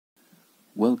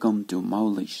Welcome to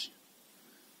Maulish.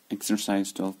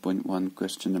 Exercise 12.1,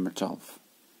 question number 12.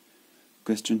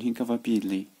 Question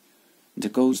Hinkavapili. The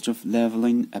cost of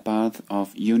leveling a path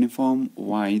of uniform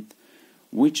width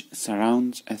which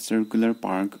surrounds a circular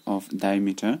park of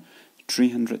diameter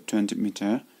 320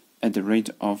 meter at the rate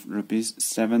of rupees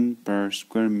 7 per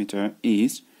square meter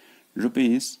is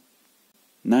rupees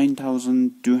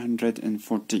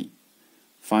 9,240.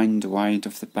 Find the width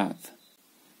of the path.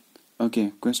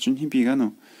 Okay, question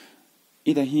hipigano.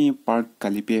 Ida hi park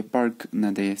kalipe park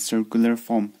na de circular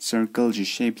form circle ji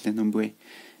shape le nombwe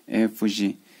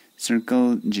fuji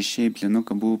circle ji shape le no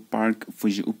kabu park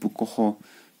fuji upukoho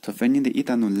to feni de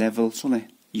ita no level sole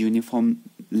uniform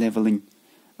leveling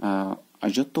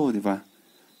ajoto deva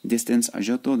distance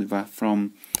ajoto deva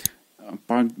from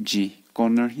park ji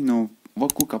corner hino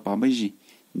waku kapaba ji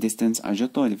distance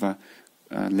ajoto deva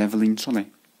leveling sole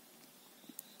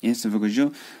yes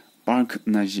vugojo park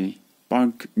na ji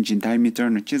park ji diameter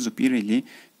na chizu pireli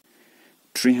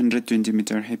 320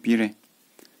 meter he pire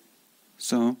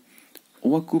so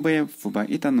wakubaya fuba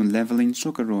itano leveling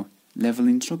sokaro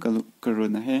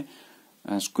na he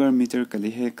square meter kali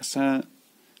he kasa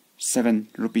 7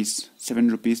 rupees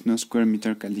no square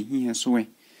meter kali hi he soe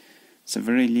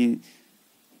severely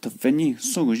to veni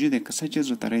sogoju de kasa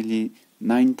chizu tareli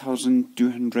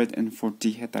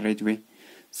 9,240 he taredwe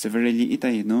severely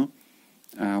ita no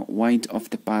width of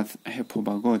the path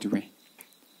way.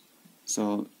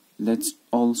 So let's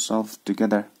all solve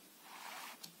together.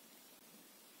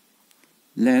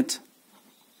 Let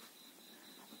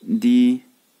D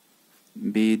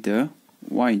be the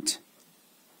width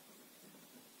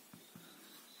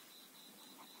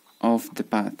of the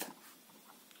path.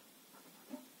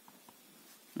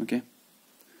 Okay.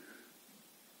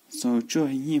 So cho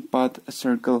hi path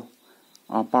circle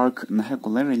park na he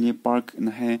colorly park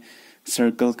na he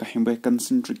circle kahimbe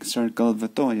concentric circle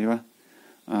vato eva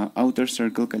outer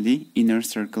circle kali inner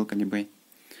circle kali bay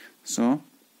so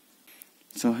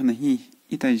hanahi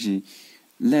itaji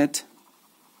let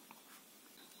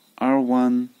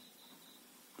R1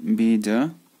 be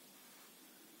the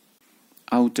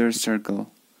outer circle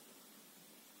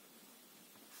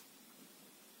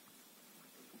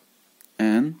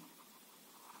and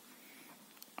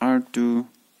R2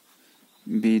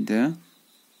 be the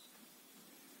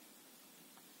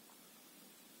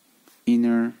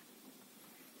inner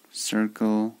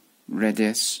circle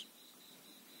radius.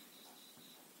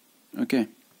 Okay,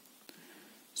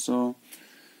 so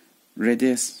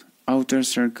radius outer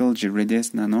circle ji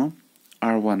radius nano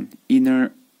R1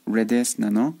 inner radius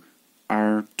nano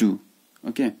R2.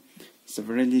 Okay, so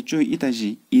really jo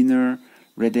itaji inner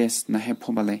radius na he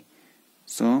phobale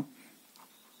so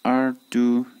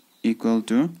R2 equal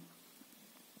to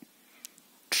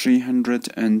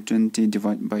 320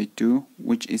 divided by 2,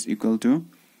 which is equal to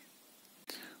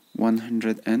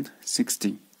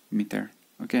 160 meter.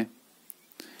 Okay,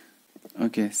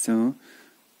 so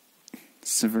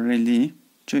severely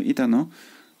cho itano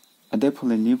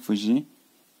adepoleli fuji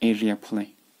area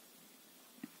play.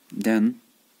 Then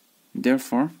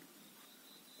therefore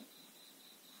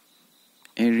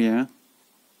area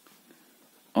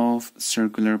of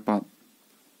circular path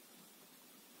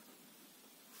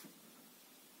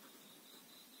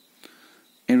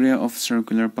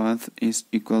is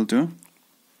equal to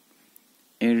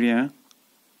area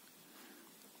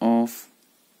of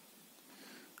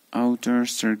outer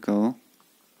circle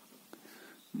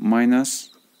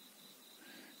minus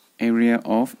area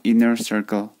of inner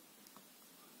circle.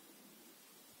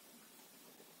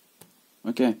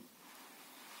 Okay,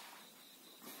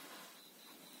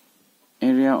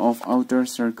 area of outer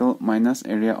circle minus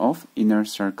area of inner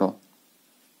circle.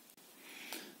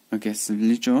 Okay, so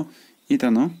licho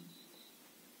itano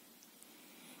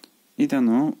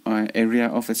area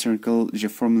of a circle je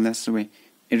formula way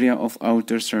area of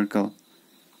outer circle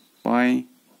pi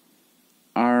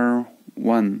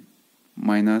R1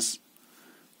 minus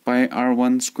pi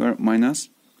R1 square minus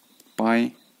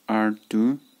pi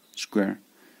R2 square.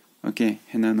 Okay,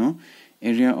 henano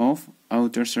area of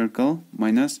outer circle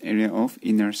minus area of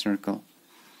inner circle.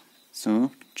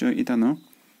 So cho itano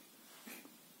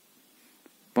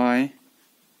pi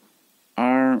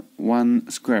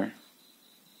R1 square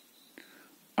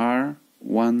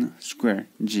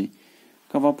G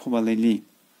kava phobaleli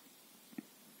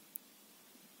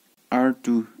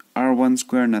R1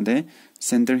 square na de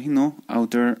center hino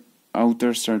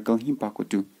outer circle hi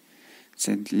pakotu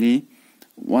simply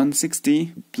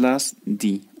 160 plus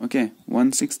D. Okay,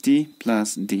 160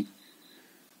 plus D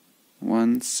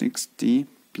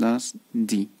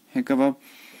hekava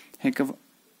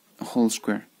whole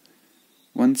square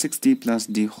 160 plus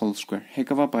d whole square.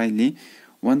 Hekava paili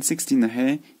 160 na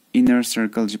hai inner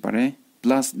circle ji pare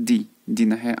plus d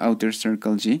na hai outer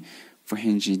circle ji for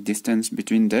henji distance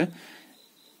between the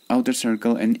outer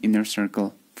circle and inner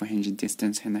circle for henji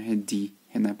distance hena hai d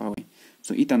hena pawe.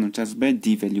 So ita no just by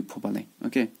d value phobale.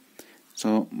 Okay.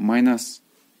 So minus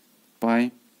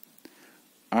pi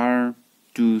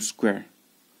r2 square.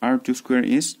 R2 square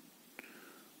is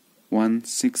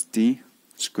 160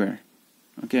 square.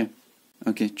 Okay.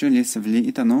 Okay, actually savli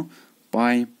ita no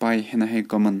pi hena hai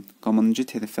common ji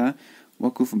thefa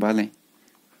waku phobale.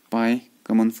 Pi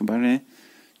common phobare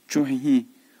cho hi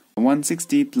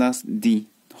 160 plus d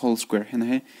whole square hena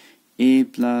hai a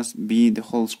plus b the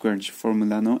whole square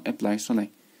formula no apply solai.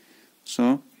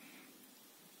 So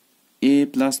a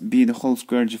plus b the whole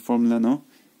square formula no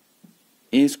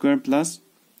a square plus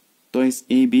twice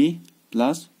ab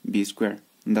plus b square.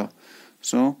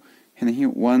 So hena hi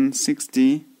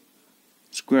 160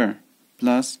 square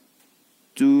plus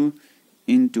 2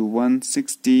 into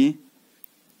 160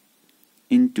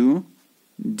 into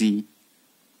d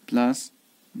plus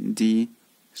d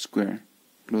square,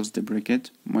 close the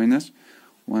bracket, minus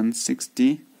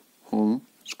 160 whole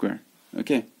square.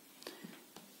 Okay.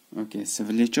 Okay, so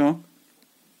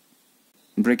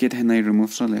bracket henai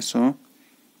remove so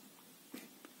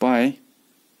pi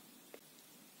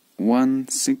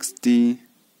 160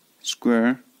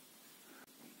 square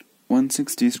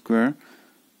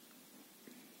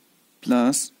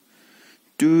plus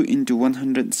 2 into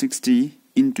 160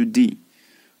 into d.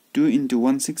 2 into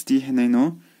 160 henai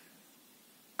no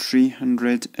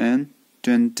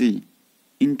 320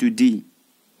 into d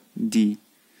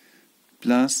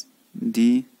plus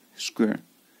d square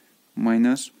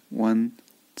minus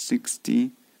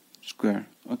 160 square.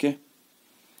 Okay.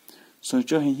 So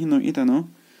cho hi no ita no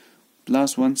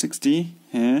plus 160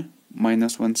 hai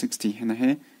minus 160 hena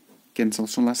hai cancel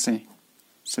so la se.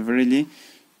 Severely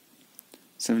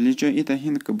cho ita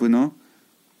hin kabuno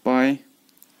pi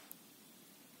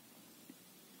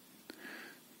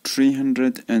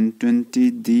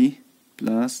 320d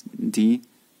plus d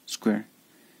square.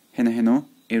 Hena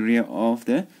area of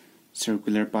the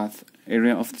circular path.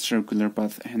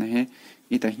 Hena he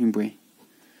ita himbwe.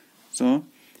 So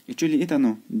actually ita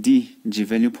no d g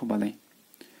value phobale.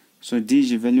 So d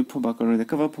g value phoba karo de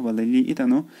kava phobale li ita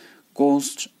no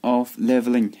cost of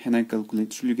leveling hena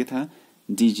calculate sulu getha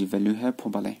d g value hai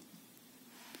phobale.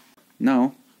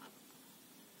 Now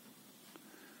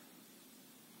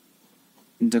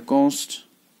the cost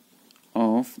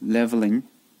of leveling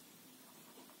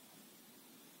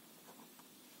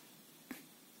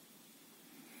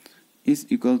is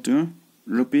equal to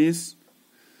rupees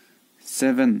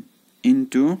 7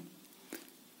 into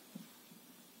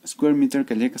square meter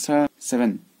kalekasa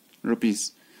 7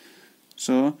 rupees.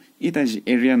 So ita ji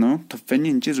area no thofen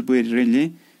inches bu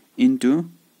really into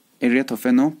area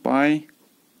thofeno pi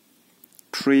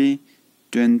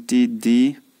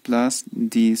 320d plus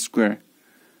d square.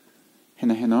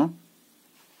 Hena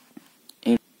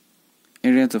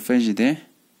area thofeji de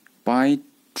pi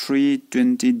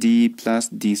 320d plus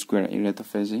d square area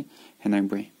thofeji hena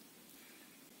boy.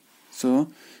 So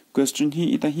question hi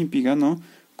ita hi piga no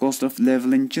cost of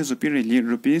leveling chezopireli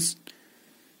rupees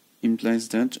implies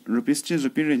that rupees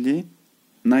chezopireli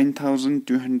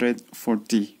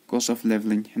 9,240 cost of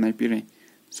leveling hena pire.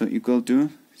 So equal to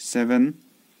 7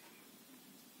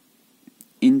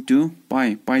 into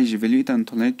pi ji value itan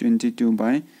thole 22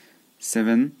 by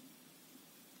 7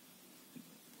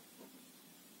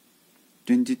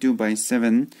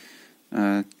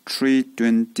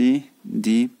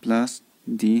 320d plus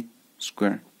d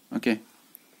square. Okay.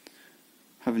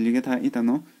 Have liga tha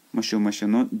itano masho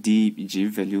no d g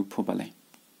value phobale.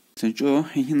 So jo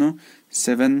hino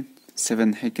 7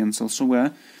 he cancel so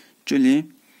where actually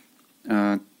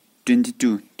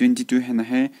 22 hena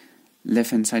he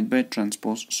left hand side by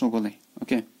transpose so gole.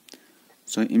 Okay.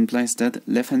 So implies that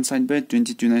left hand side by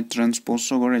 22 na transpose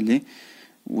so goreli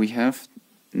we have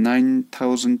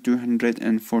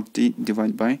 9,240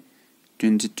 divided by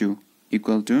 22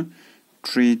 equal to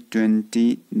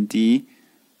 320d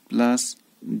plus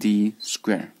d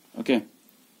square. Okay.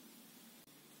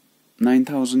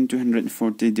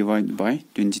 9,240 divided by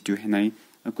 22 henai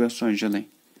akwa so jale.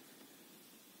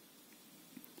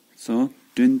 So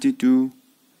 22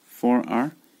 4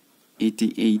 are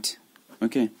 88.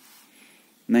 Okay.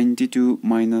 92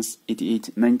 minus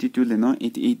 88. 92 le no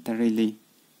 88 tarele.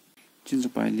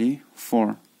 Chizopali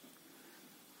 4.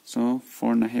 So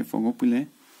 4 na he fogopule.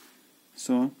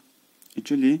 So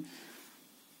actually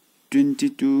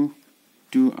 22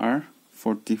 2 are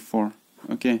 44.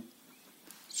 Okay.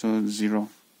 So 0.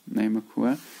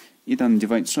 Naimakua itan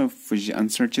divide so fuji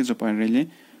answer che zo pa really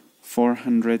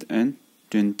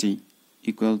 420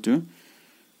 equal to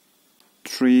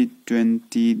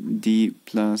 320d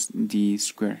plus d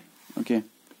square. Okay,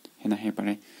 hena he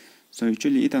pare. So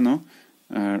actually itano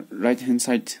right hand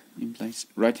side implies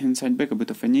right hand side back a bit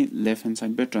of any left hand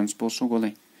side back transpose so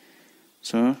gole.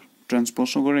 So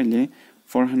transpose so gole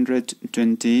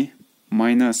 420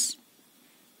 minus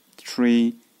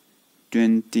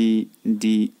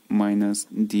 320d minus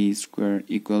d square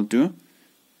equal to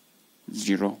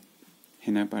 0.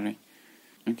 Hena pare.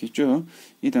 Okay, so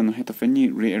itano het of any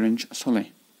rearrange sole.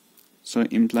 So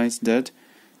implies that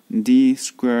d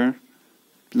square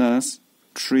plus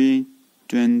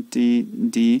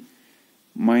 320d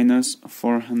minus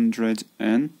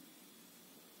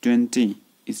 420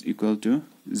 is equal to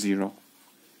 0.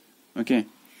 Okay,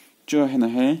 so hena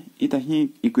hai ita hi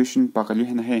equation pakali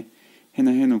hena hai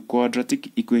no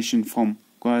quadratic equation form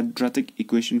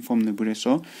ne bure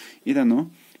so ita no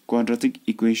quadratic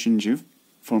equation jiv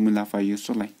formula fa use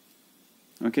so like.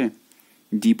 Okay,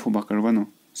 d phoba karwano.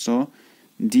 So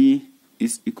d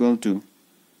is equal to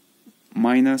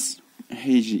minus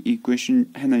heji equation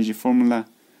henaji formula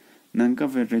nanka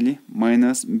really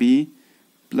minus b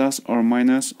plus or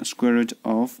minus square root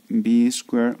of b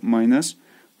square minus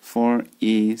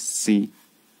 4ac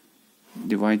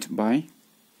divide by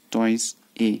twice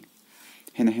a.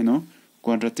 Hena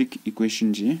quadratic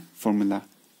equation ji formula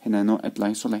hena no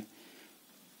apply so like.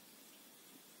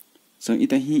 So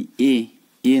ita hi a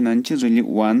nanche really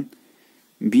 1,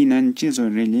 b nanche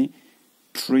really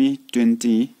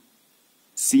 320,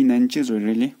 c nanche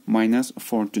really minus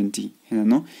 420. Hena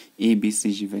no a b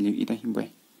c ji value ita hi boy.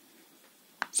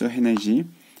 So hena ji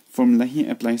formula hi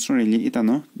apply so really ita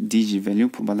no d ji value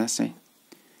phobala sai.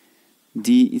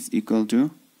 D is equal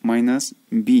to minus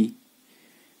b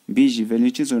ji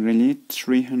value is really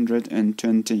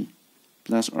 320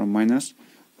 plus or minus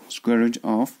square root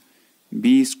of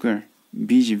b square.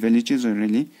 B ji value is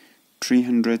really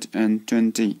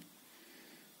 320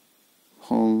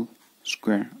 whole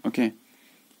square. Okay,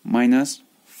 minus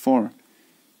 4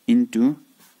 into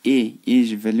a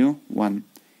ji value 1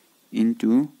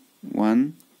 into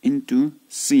 1 into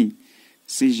c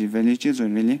ji value is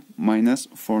really minus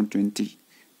 420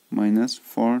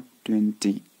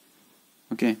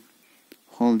 okay,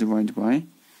 whole divided by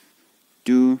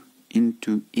 2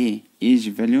 into a ji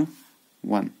value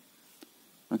 1.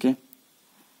 Okay,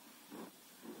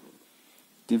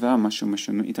 diva mashu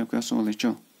no ita kwa so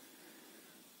lecho.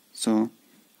 So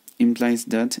implies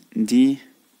that d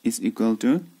is equal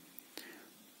to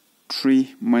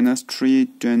 3 minus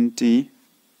 320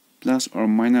 plus or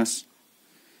minus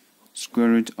square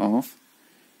root of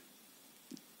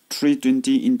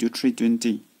 320 into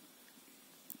 320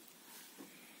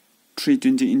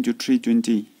 into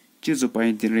 320 choose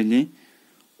by really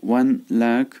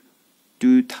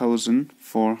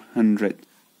 1,02,400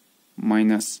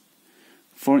 minus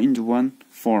 4 into 1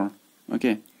 4.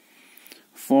 Okay,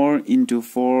 4 into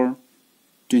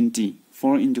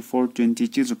 420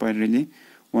 choose by really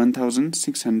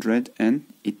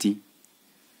 1,680.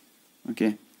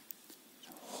 Okay,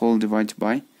 whole divided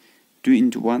by 2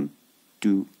 into 1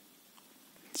 2.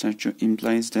 Such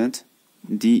implies that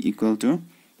d equal to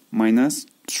minus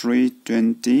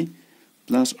 320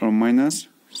 plus or minus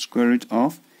square root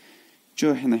of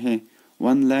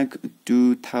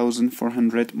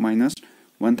 1,02,400 minus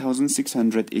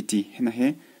 1,680 hena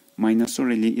he minus so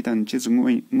really itan che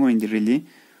ngoi di really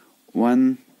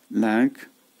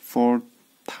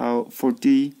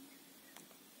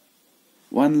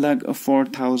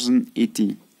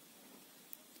 1,04,080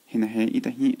 hena he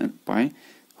ita hi by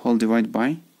whole divided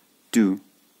by 2.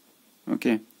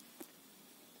 Okay,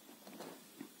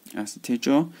 as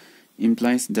teacher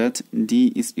implies that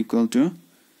d is equal to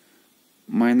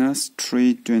minus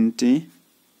 320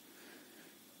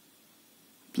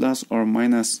 plus or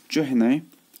minus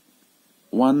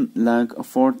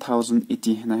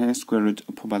 1,04,080 hena square root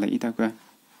phobala ita kwa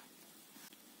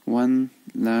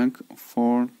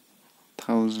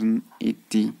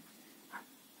 1,04,080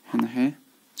 hena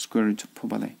square root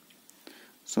phobala.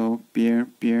 So pair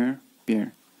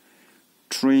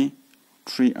 3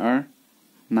 are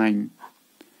 9,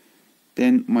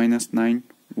 10 minus 9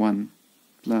 1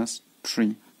 plus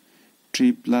 3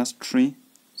 plus 3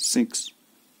 6.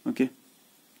 Okay,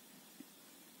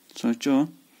 so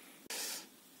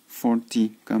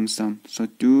 40 comes down. So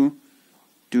 2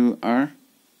 are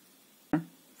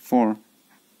 4,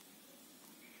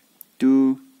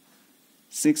 2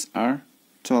 6 are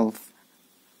 12.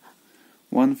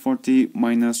 140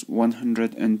 minus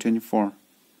 124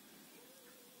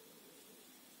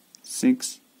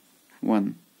 6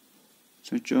 1.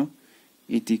 So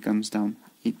 80 comes down,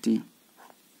 80.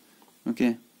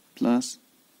 Okay, plus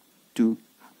 2,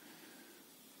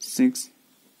 6,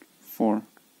 4.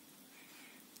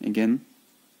 Again,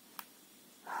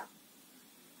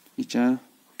 each are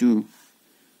 2.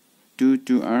 2,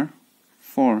 2 are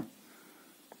 4.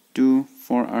 2,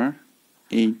 4 are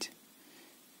 8.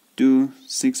 2,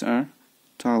 6 are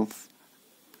 12.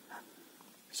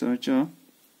 So it's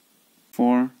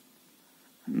 4,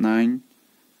 9,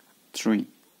 3.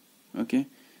 Okay,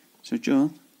 so it's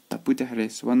put the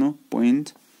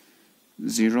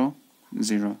 1.00.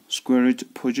 Square root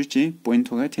포주지 point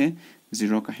होगा थे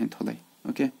 0 का hint होलाई.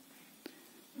 Okay,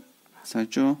 so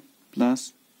it's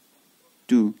plus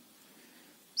 2,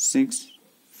 6,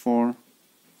 4,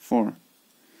 4.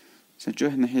 So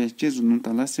it's na he chीज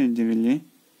उन्नतला से जिले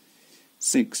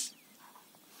 6.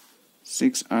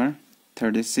 6 are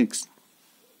 36.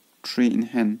 3 in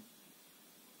hand.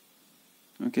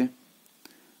 Okay,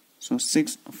 so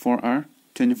 6, 4 are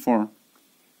 24.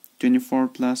 24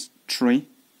 plus 3,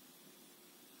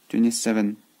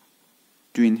 27.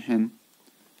 2 in hand.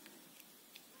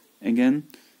 Again,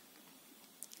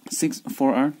 6,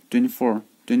 4 are 24.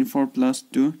 24 plus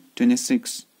 2,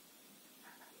 26.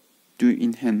 2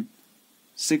 in hand.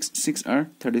 6, 6 are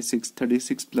 36.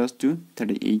 36 plus 2,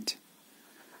 38.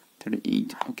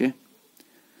 38. Okay.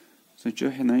 So जो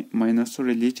है ना minus और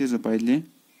लीजिए जो पहले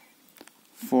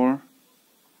 4,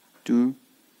 2,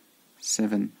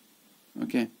 7.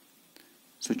 Okay.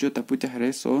 So जो तपुते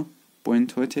हरे so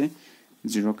point होते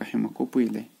 0 का है मको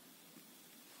पहले.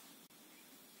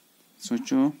 So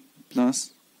जो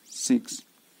plus 6.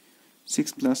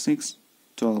 6 plus 6,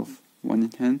 12. 1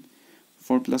 in hand.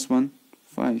 4 plus 1,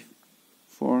 5.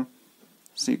 4,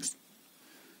 6.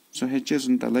 So है चीज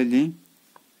उन्नतला ले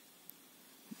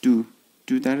 2.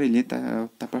 2 tare le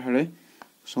tapahare.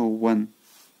 So 1.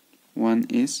 1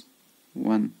 is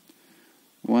 1.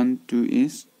 1, 2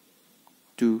 is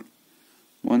 2.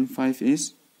 1, 5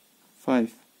 is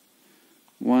 5.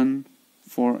 1,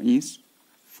 4 is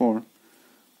 4.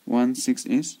 1, 6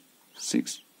 is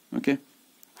 6. Okay.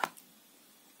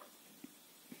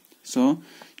 So,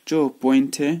 जो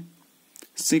point है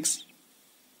 6,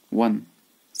 1.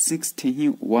 6 थे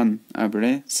 1.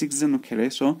 Abre 6 जनो खेरे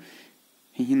so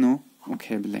he no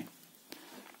okay bile.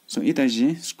 So ita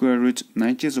ji square root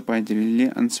 90 zo pai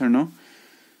dirili answer no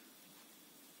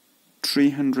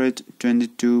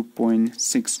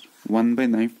 322.6 1 by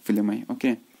 9 filemai.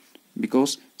 Okay,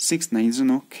 because 6 9 zo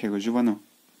no khego jo no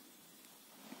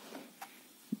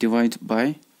divide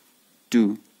by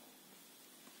 2.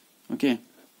 Okay,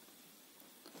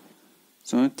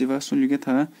 so tiva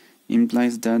solugeta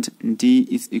implies that d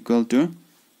is equal to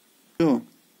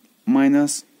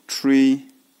minus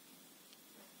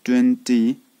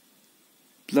 320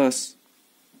 plus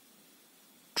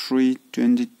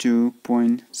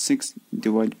 322.6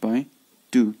 divided by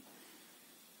 2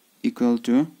 equal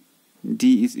to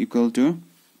d is equal to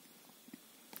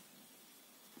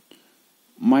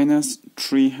minus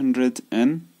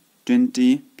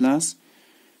 320 plus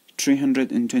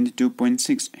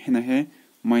 322.6 है ना है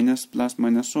minus plus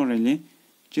minus so really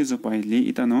चीज़ पाई ले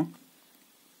इतना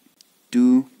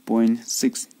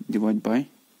 2.6 divided by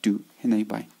 2 है नहीं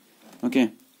पाई.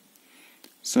 Okay,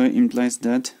 so it implies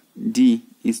that d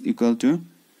is equal to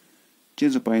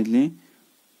चीज़ पाई ले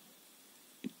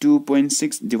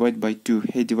 2.6 divided by 2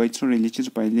 है divide so really चीज़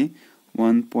पाई ले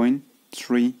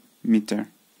 1.3 meter.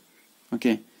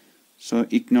 Okay, so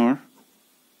ignore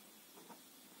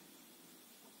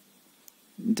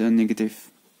the negative.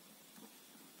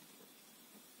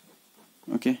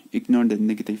 Okay, ignore the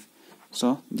negative.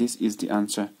 So this is the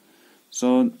answer.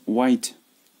 So white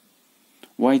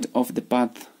of the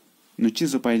path no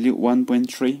chizo paili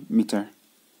 1.3 meter.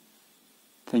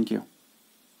 Thank you.